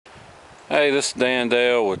Hey, this is Dan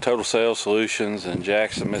Dale with Total Sales Solutions in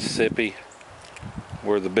Jackson, Mississippi.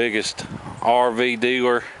 We're the biggest RV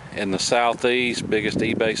dealer in the Southeast, biggest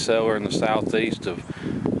eBay seller in the Southeast of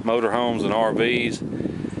motorhomes and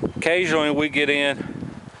RVs. Occasionally we get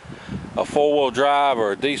in a four-wheel drive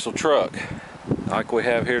or a diesel truck like we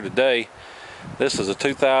have here today. This is a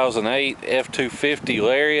 2008 F250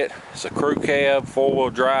 Lariat. It's a crew cab,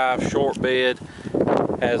 four-wheel drive, short bed,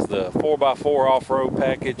 has the 4x4 off-road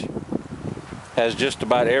package. Has just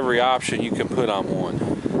about every option you can put on one.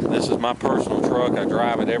 This is my personal truck. I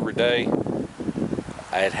drive it every day.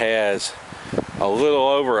 It has a little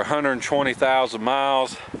over 120,000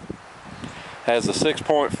 miles. Has a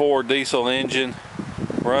 6.4 diesel engine.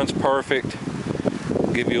 Runs perfect.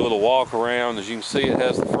 I'll give you a little walk around. As you can see, it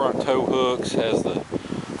has the front tow hooks, has the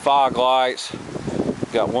fog lights.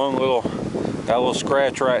 Got a little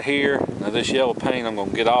scratch right here. Now this yellow paint I'm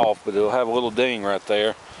gonna get off, but it'll have a little ding right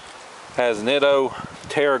there. Has Nitto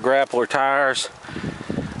Terra Grappler tires,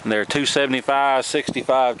 and they're 275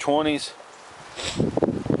 65 20s.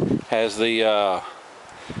 Has the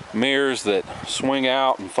mirrors that swing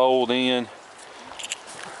out and fold in.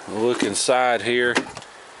 Look inside here.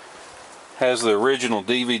 Has the original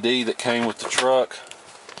DVD that came with the truck.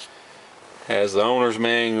 Has the owner's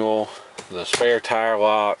manual, the spare tire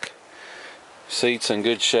lock. Seats in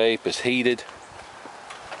good shape, is heated.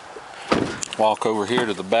 Walk over here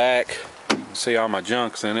to the back. You can see all my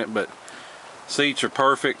junk's in it, but seats are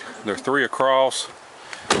perfect. They're 3 across.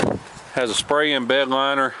 Has a spray-in bed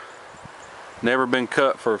liner. Never been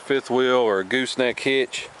cut for a fifth wheel or a gooseneck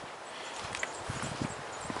hitch.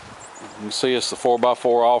 You can see it's the 4x4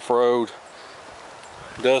 off-road.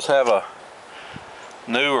 Does have a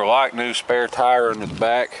new or like new spare tire in the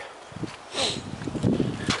back.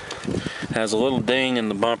 Has a little ding in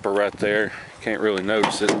the bumper right there. You can't really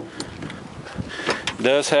notice it.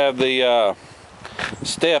 Does have the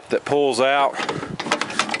step that pulls out,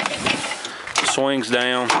 swings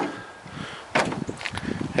down,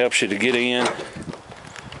 helps you to get in.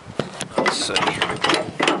 Let's see,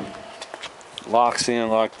 locks in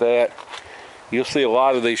like that. You'll see a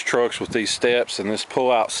lot of these trucks with these steps, and this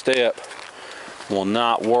pull-out step will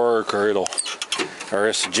not work, or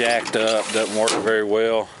it's jacked up, doesn't work very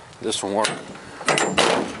well. This one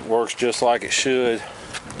works just like it should.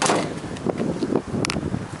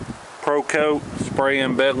 Pro Coat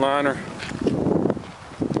spray-in bed liner.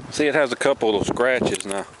 See, it has a couple of little scratches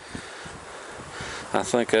now. I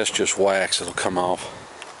think that's just wax. It'll come off.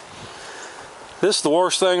 This is the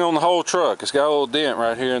worst thing on the whole truck. It's got a little dent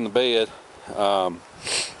right here in the bed.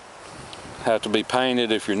 Have to be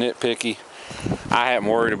painted if you're nitpicky. I haven't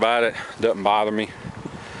worried about it. Doesn't bother me.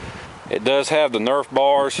 It does have the Nerf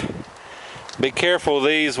bars. Be careful of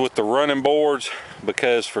these with the running boards,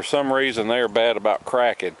 because for some reason they are bad about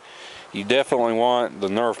cracking. You definitely want the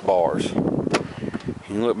Nerf bars. You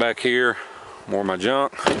can look back here, more of my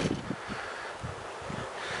junk.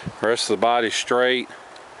 Rest of the body's straight.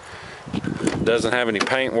 Doesn't have any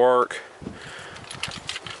paint work.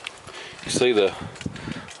 You see the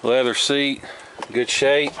leather seat, good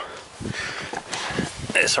shape.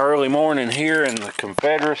 It's early morning here in the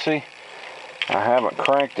Confederacy. I haven't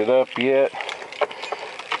cranked it up yet.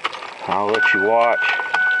 I'll let you watch.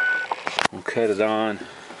 We'll cut it on.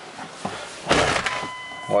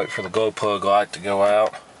 Wait for the glow plug light to go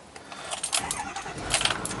out.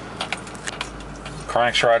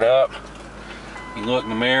 Cranks right up. You look in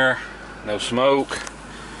the mirror, no smoke.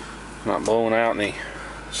 Not blowing out any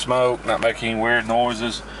smoke, not making any weird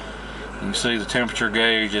noises. You can see the temperature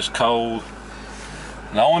gauge is cold.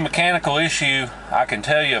 The only mechanical issue I can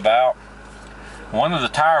tell you about, one of the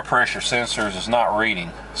tire pressure sensors is not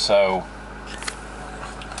reading. So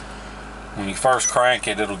when you first crank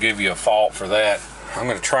it, it'll give you a fault for that. I'm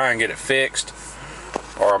going to try and get it fixed,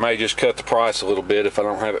 or I may just cut the price a little bit if I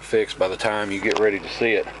don't have it fixed by the time you get ready to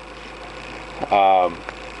see it.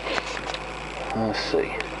 Let's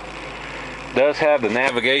see. It does have the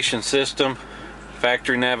navigation system,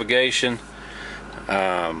 factory navigation.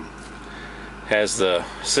 Has the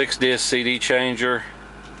 6-disc CD changer.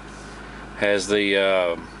 Has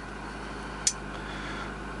the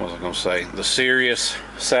what was I going to say? The Sirius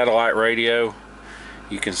satellite radio.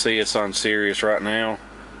 You can see it's on Sirius right now.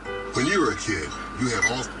 When you were a kid, you had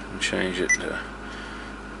all... Change it to...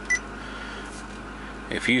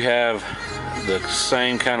 If you have the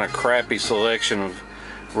same kind of crappy selection of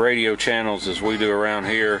radio channels as we do around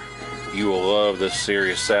here, you will love this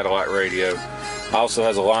Sirius satellite radio. Also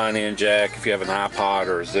has a line-in jack if you have an iPod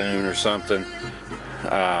or a Zune or something.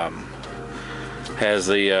 Has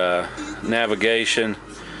the navigation.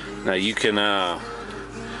 Now you can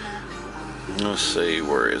Let's see,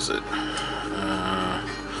 where is it?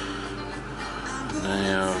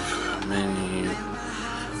 Nav, menu,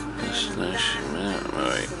 destination,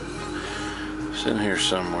 wait. It's in here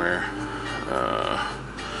somewhere.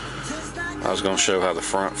 I was going to show how the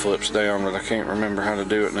front flips down, but I can't remember how to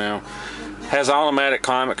do it now. Has automatic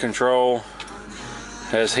climate control,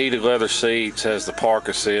 has heated leather seats, has the park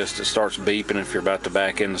assist. It starts beeping if you're about to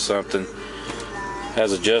back into something.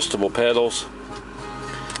 Has adjustable pedals.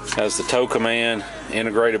 Has the tow command,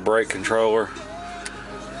 integrated brake controller.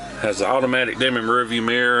 Has the automatic dimming rearview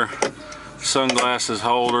mirror, sunglasses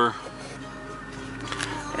holder,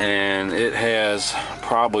 and it has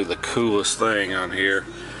probably the coolest thing on here.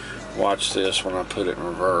 Watch this when I put it in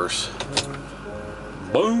reverse.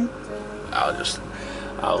 Boom! I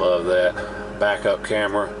love that. Backup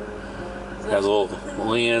camera. Has a little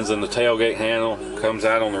lens in the tailgate handle. Comes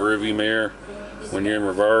out on the rearview mirror when you're in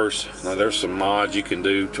reverse. Now there's some mods you can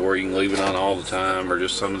do to where you can leave it on all the time or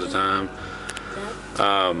just some of the time.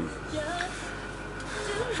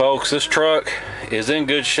 Folks, this truck is in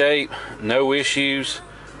good shape. No issues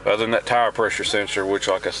other than that tire pressure sensor, which,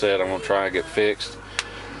 like I said, I'm going to try and get fixed.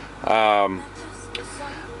 I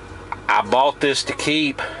bought this to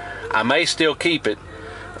keep. I may still keep it.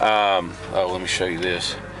 Oh, let me show you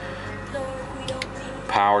this.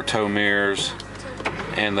 Power tow mirrors,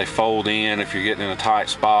 and they fold in if you're getting in a tight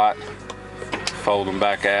spot. Fold them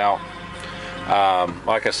back out.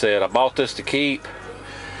 Like I said, I bought this to keep,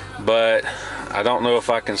 but I don't know if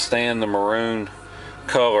I can stand the maroon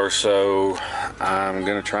color, so I'm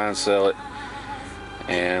gonna try and sell it.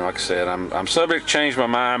 And like I said, I'm subject to change my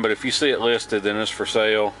mind, but if you see it listed, then it's for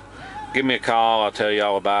sale. Give me a call, I'll tell you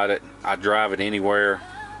all about it. I drive it anywhere.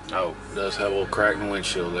 Oh, it does have a little crack in the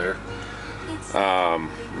windshield there.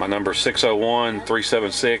 My number is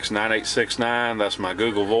 601-376-9869. That's my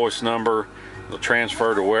Google Voice number. It'll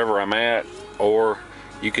transfer to wherever I'm at, or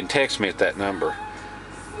you can text me at that number.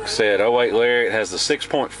 Like I said, 08 Lariat has the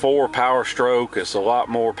 6.4 power stroke. It's a lot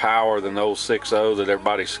more power than the old 6.0 that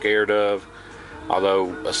everybody's scared of. Although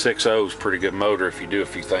a 6.0 is a pretty good motor if you do a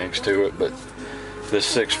few things to it, but this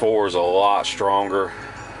 6.4 is a lot stronger.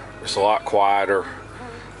 It's a lot quieter.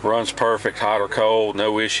 Runs perfect, hot or cold,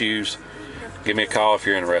 no issues. Give me a call if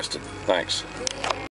you're interested. Thanks.